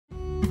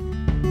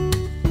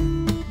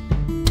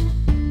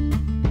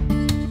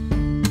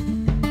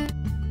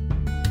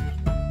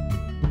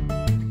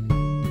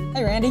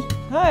Randy.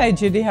 Hi,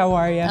 Judy. How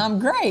are you? I'm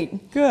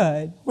great.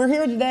 Good. We're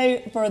here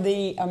today for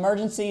the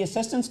Emergency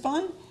Assistance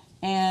Fund,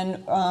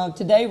 and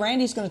today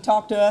Randy's going to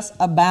talk to us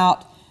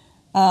about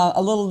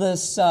a little of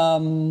this.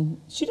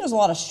 She does a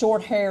lot of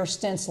short hair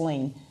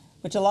stenciling,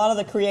 which a lot of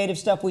the creative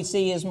stuff we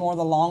see is more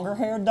the longer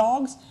haired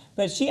dogs,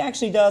 but she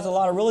actually does a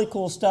lot of really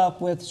cool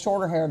stuff with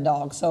shorter haired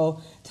dogs.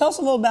 So tell us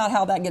a little about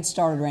how that gets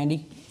started,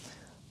 Randy.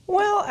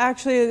 Well,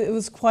 actually, it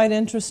was quite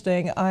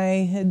interesting.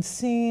 I had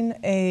seen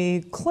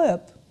a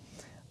clip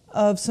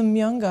of some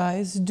young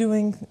guys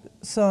doing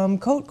some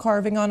coat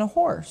carving on a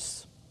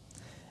horse.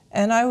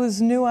 And I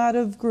was new out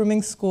of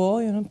grooming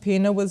school. You know,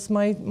 Pina was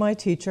my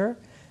teacher.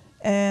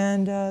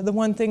 And the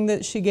one thing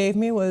that she gave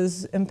me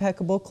was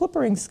impeccable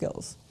clippering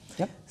skills.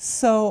 Yep.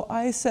 So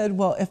I said,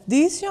 well, if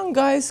these young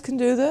guys can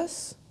do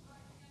this,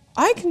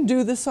 I can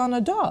do this on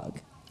a dog.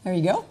 There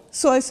you go.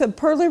 So I said,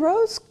 Pearly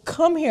Rose,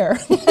 come here.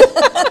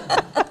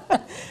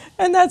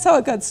 And that's how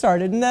it got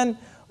started. And then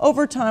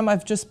over time,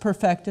 I've just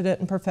perfected it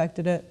and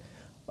perfected it.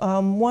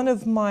 One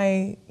of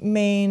my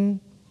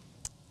main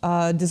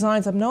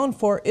designs I'm known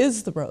for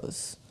is the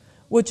rose,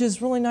 which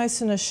is really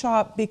nice in a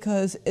shop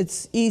because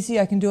it's easy.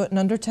 I can do it in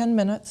under 10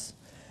 minutes.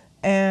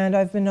 And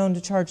I've been known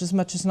to charge as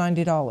much as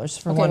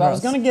 $90 for one well, rose. I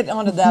was going to get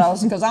onto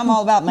that because I'm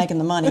all about making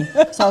the money.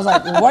 So I was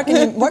like, what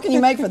can you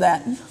make for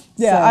that?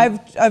 Yeah,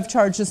 so, I've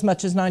charged as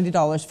much as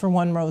 $90 for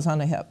one rose on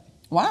a hip.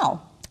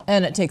 Wow.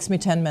 And it takes me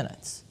 10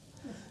 minutes.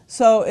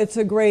 So it's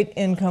a great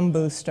income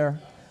booster.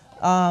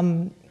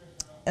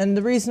 And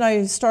the reason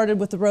I started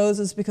with the rose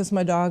is because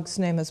my dog's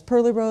name is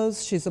Pearly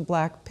Rose. She's a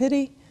black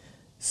pitty,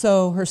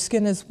 so her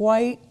skin is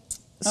white.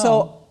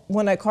 So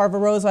when I carve a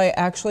rose, I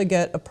actually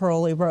get a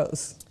pearly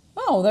rose.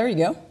 Oh, there you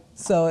go.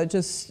 So it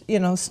just, you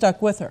know,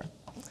 stuck with her.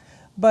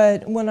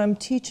 But when I'm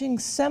teaching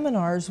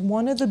seminars,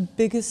 one of the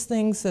biggest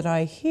things that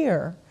I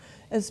hear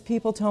is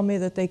people tell me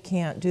that they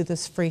can't do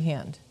this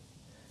freehand.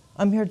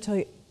 I'm here to tell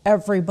you,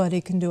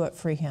 everybody can do it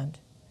freehand.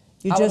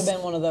 I would have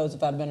been one of those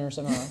if I'd been in her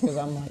seminar, because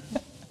I'm like,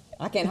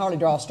 I can't hardly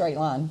draw a straight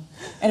line.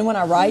 And when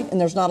I write and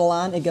there's not a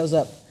line, it goes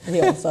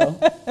uphill. So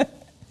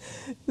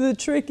the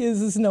trick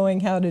is knowing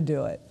how to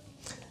do it.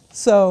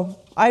 So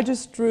I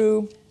just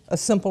drew a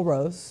simple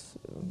rose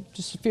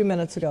just a few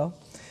minutes ago.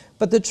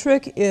 But the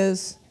trick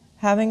is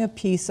having a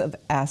piece of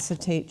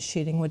acetate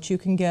sheeting, which you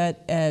can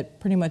get at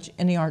pretty much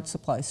any art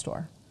supply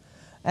store.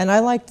 And I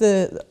like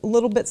the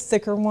little bit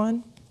thicker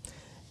one,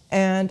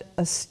 and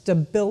a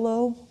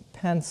Stabilo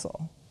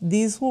pencil.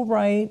 These will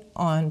write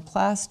on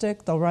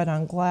plastic, they'll write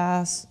on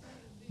glass,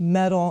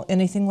 metal,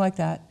 anything like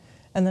that.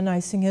 And the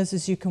nice thing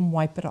is you can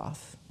wipe it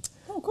off.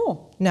 Oh,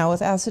 cool. Now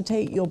with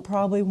acetate, you'll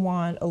probably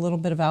want a little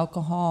bit of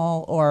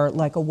alcohol or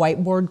like a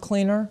whiteboard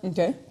cleaner.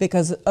 Okay.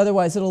 Because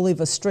otherwise it'll leave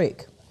a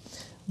streak.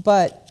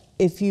 But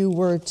if you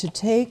were to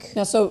take...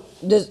 Now, so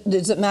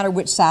does it matter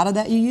which side of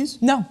that you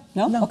use? No.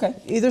 No? No. Okay.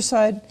 Either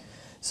side.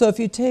 So if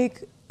you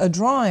take a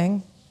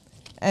drawing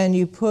and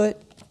you put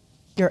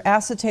your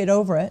acetate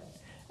over it,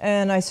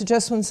 and I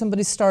suggest when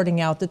somebody's starting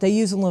out that they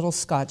use a little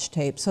Scotch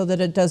tape so that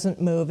it doesn't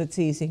move, it's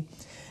easy.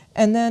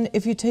 And then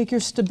if you take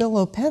your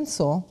Stabilo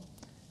pencil,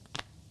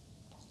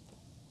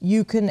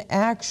 you can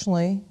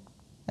actually,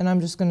 and I'm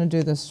just going to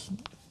do this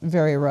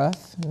very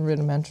rough and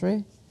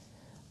rudimentary,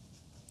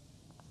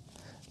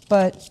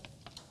 but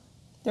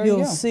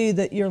you'll see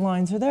that your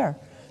lines are there.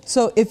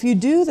 So if you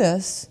do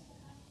this,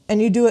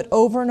 and you do it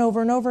over and over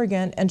and over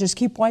again, and just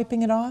keep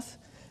wiping it off,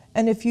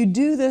 and if you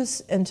do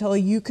this until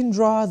you can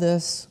draw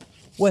this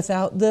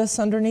without this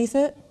underneath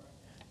it,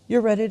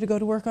 you're ready to go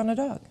to work on a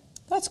dog.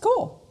 That's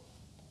cool.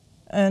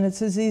 And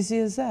it's as easy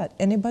as that.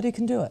 Anybody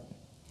can do it.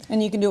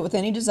 And you can do it with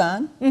any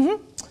design?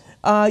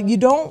 Mm-hmm. You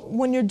don't,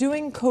 when you're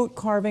doing coat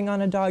carving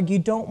on a dog, you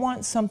don't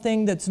want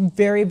something that's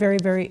very, very,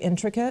 very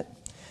intricate,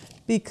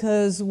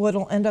 because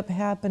what'll end up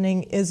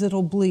happening is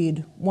it'll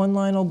bleed. One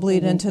line will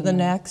bleed into the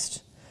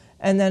next.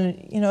 And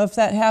then, you know, if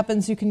that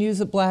happens, you can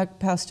use a black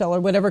pastel or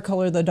whatever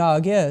color the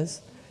dog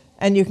is,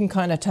 and you can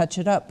kind of touch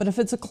it up. But if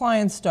it's a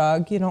client's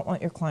dog, you don't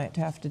want your client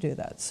to have to do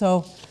that.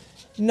 So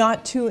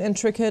not too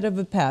intricate of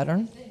a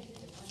pattern.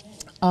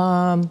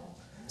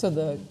 So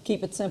the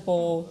keep it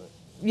simple.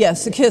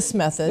 Yes, the KISS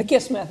method. The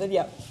KISS method,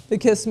 yeah. The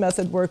KISS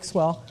method works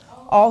well.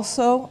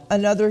 Also,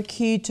 another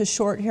key to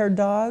short-haired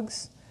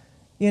dogs,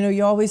 you know,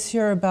 you always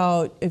hear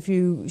about if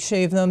you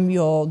shave them,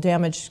 you'll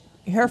damage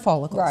hair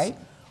follicles. Right.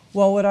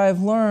 Well, what I've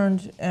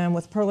learned, and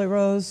with Pearly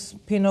Rose,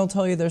 Pina will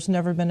tell you there's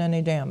never been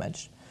any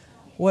damage.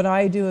 What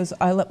I do is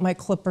I let my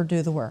clipper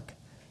do the work.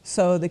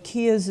 So the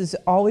key is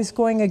always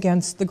going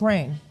against the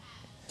grain.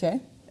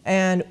 Okay.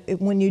 And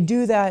when you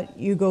do that,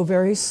 you go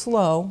very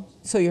slow,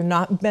 so you're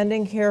not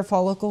bending hair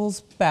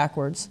follicles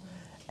backwards,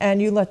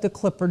 and you let the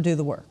clipper do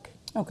the work.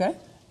 Okay.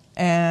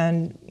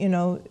 And, you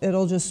know,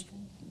 it'll just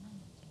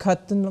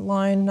cut the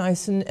line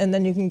nice, and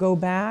then you can go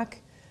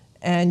back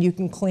and you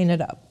can clean it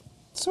up.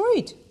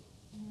 Sweet.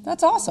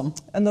 That's awesome.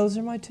 And those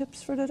are my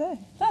tips for today.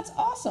 That's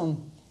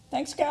awesome.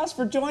 Thanks, guys,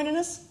 for joining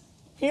us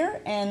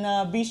here,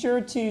 and be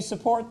sure to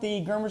support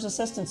the Groomers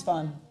Assistance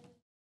Fund.